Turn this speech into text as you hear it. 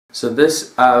So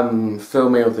this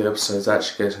filming of the episode is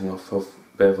actually getting off of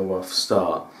a bit of a rough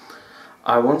start.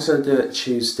 I wanted to do it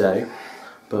Tuesday,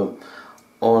 but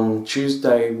on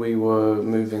Tuesday we were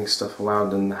moving stuff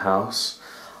around in the house.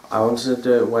 I wanted to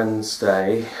do it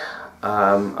Wednesday.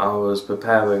 I was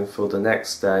preparing for the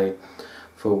next day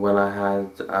for when I had,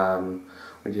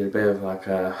 we did a bit of like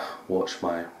a watch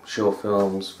my short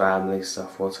films, family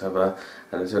stuff, whatever,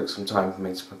 and it took some time for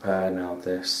me to prepare now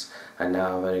this, and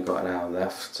now I've only got an hour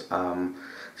left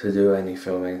to do any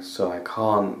filming, so I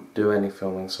can't do any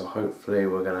filming, so hopefully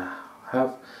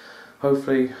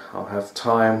I'll have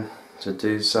time to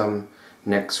do some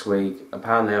next week.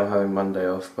 Apparently I'm having Monday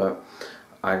off, but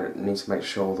I need to make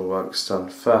sure all the work's done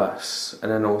first,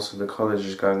 and then also the college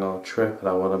is going on a trip and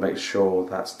I want to make sure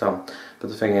that's done. But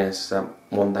the thing is that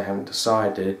one, they haven't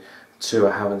decided, two,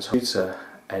 I haven't told to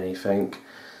anything,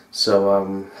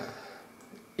 so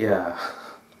yeah.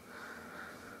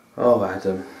 Oh,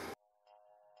 Adam.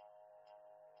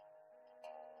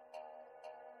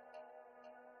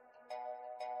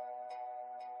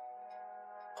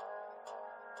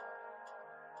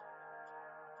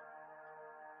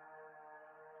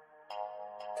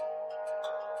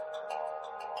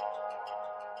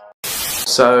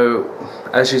 So,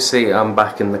 as you see, I'm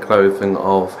back in the clothing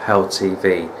of Hell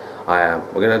TV.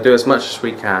 We're going to do as much as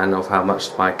we can of how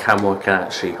much my camera can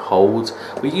actually hold.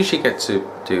 We usually get to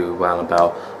do around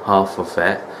about half of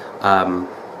it.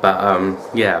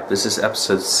 Yeah, this is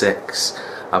episode 6.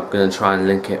 I'm going to try and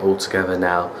link it all together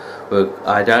now.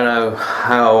 I don't know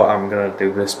how I'm going to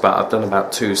do this, but I've done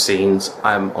about 2 scenes.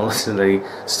 I'm honestly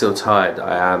still tired.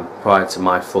 I am, prior to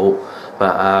my fault.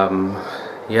 But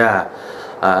yeah.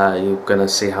 You're gonna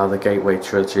see how the Gateway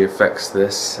trilogy affects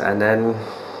this, and then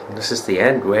this is the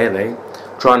end, really.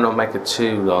 Try not to make it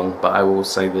too long, but I will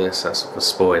say this as a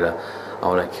spoiler: I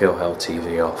want to kill Hell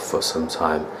TV off for some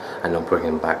time, and not bring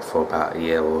him back for about a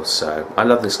year or so. I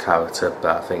love this character,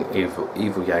 but I think Evil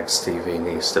yegstv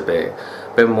needs to be a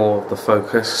bit more of the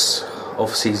focus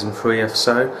of season 3 or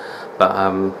so. But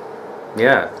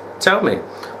yeah, tell me,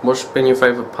 what's been your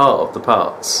favourite part of the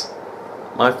parts?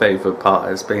 My favourite part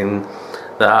has been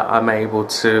that I'm able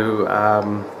to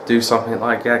do something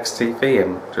like yegstv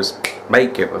and just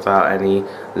make it without any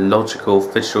logical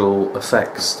visual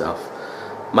effects stuff.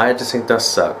 My editing does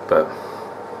suck, but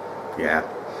yeah,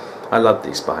 I love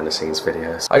these behind the scenes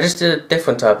videos. I just did a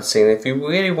different type of scene. If you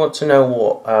really want to know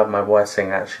what my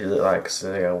voicing actually looked like, because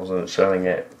I wasn't showing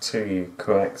it to you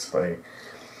correctly,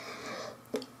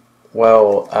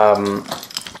 well,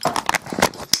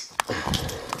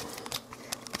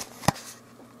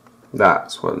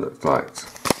 that's what it looked like.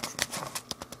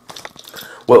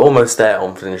 We're almost there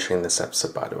on finishing this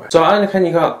episode, by the way. So I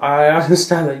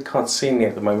understand that you can't see me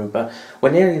at the moment, but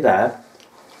we're nearly there.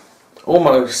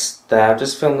 Almost there. I've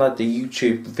just filmed like the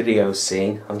YouTube video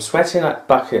scene. I'm sweating like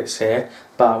buckets here,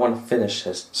 but I want to finish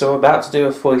this. So we're about to do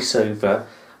a voiceover.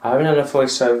 I haven't done a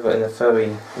voiceover in a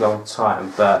very long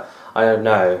time, but I don't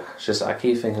know. It's just I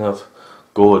keep thinking of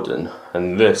Gordon,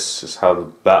 and this is how the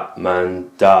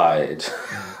Batman died.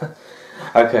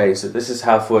 Okay, so this is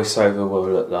how voiceover will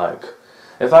look like.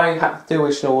 If I have to do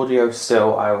original audio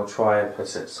still, I will try and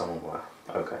put it somewhere.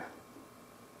 Okay.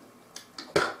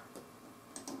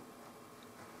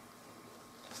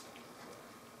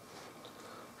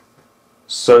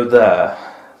 So there,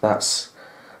 that's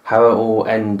how it all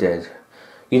ended.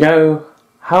 You know,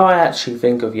 how I actually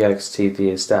think of yegstv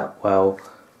is that, well,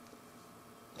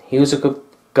 he was a good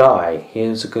guy, he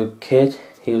was a good kid,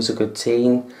 he was a good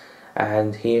teen,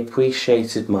 and he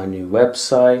appreciated my new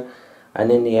website, and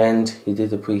in the end he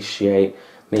did appreciate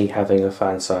me having a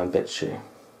fan sign BitChute.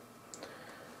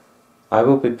 I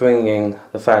will be bringing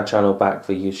the fan channel back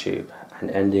for YouTube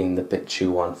and ending the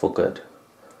BitChute one for good.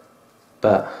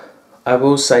 But I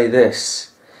will say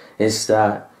this, is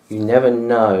that you never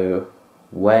know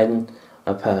when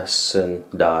a person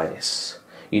dies.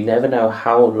 You never know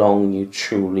how long you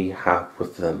truly have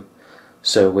with them.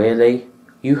 So really,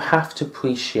 you have to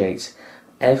appreciate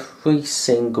every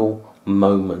single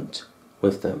moment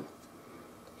with them.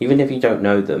 Even if you don't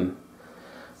know them,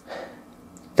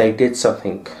 they did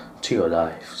something to your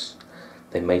lives.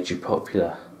 They made you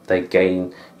popular. You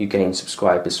gained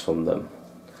subscribers from them.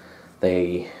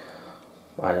 They,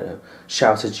 I don't know,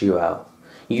 shouted you out.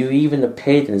 You even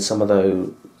appeared in some of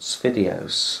those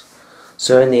videos.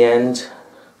 So in the end,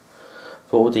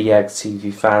 for all the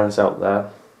yegstv fans out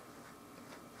there,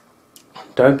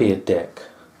 don't be a dick.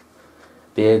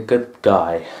 Be a good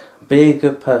guy. Be a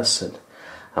good person.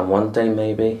 And one day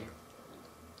maybe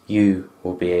you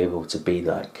will be able to be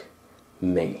like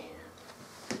me.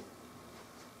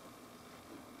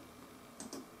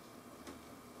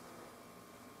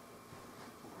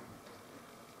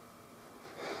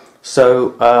 So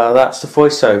that's the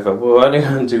voiceover. We're only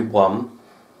going to do one.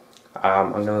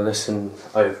 I'm going to listen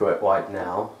over it right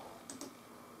now.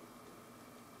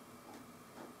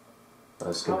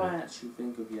 How I actually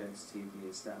think of yegstv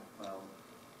is that, well,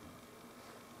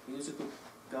 he was a good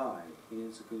guy, he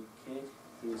was a good kid,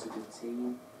 he was a good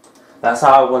teen. That's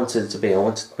how I wanted it to be. I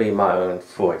wanted to be my own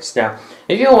voice. Now,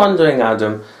 if you're wondering,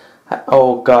 Adam,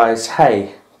 oh guys,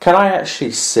 hey, can I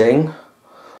actually sing?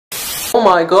 Oh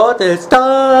my god, it's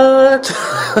done!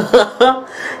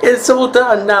 It's all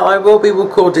done. Now, I will be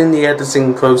recording the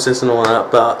editing process and all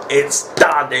that, but it's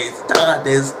done, it's done,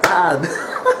 it's done.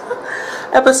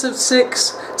 Episode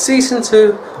 6, Season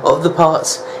 2 of the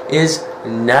parts is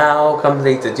now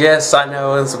completed. Yes, I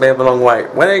know it's a bit of a long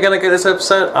wait. When are you going to get this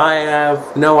episode? I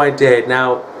have no idea.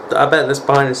 Now, I bet this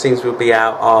behind the scenes will be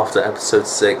out after episode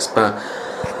 6, but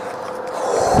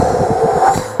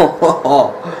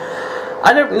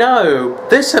I don't know.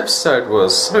 This episode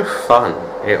was so fun.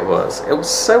 It was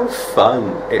so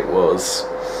fun. It was.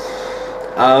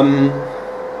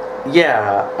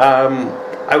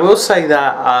 I will say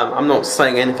that I'm not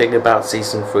saying anything about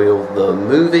Season 3 of the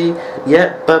movie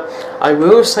yet, but I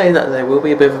will say that there will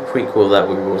be a bit of a prequel that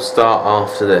we will start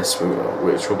after this,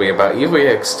 which will be about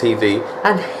yegstv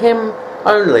and him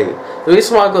only. The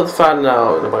reason why I've got the fan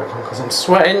now in the background because I'm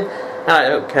sweating and I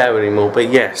don't care anymore, but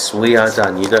yes, we are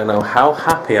done. You don't know how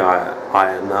happy I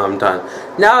am that I'm done.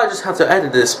 Now I just have to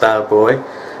edit this bad boy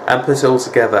and put it all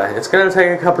together. It's going to take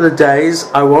a couple of days,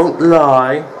 I won't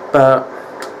lie, but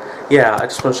yeah, I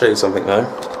just want to show you something though.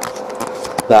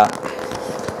 That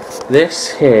this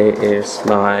here is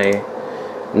my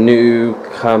new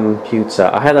computer.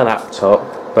 I had a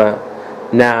laptop, but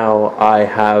now I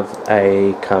have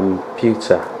a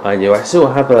computer. I still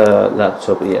have a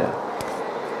laptop, yeah.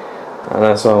 And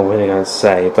that's what I'm really going to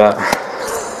say, but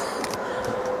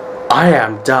I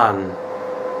am done.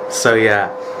 So yeah.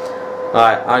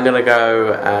 Alright, I'm going to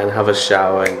go and have a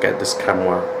shower and get this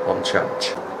camera on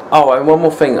charge. Oh, and one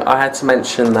more thing, I had to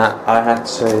mention that I had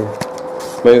to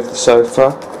move the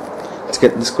sofa to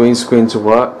get this green screen to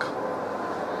work.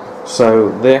 So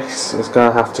this is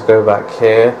going to have to go back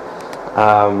here.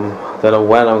 Don't know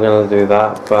when I'm going to do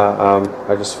that, but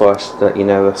I just thought I should let you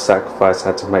know the sacrifice I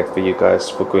had to make for you guys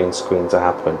for green screen to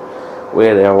happen.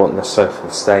 Really, I want the sofa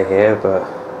to stay here, but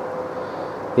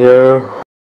you know.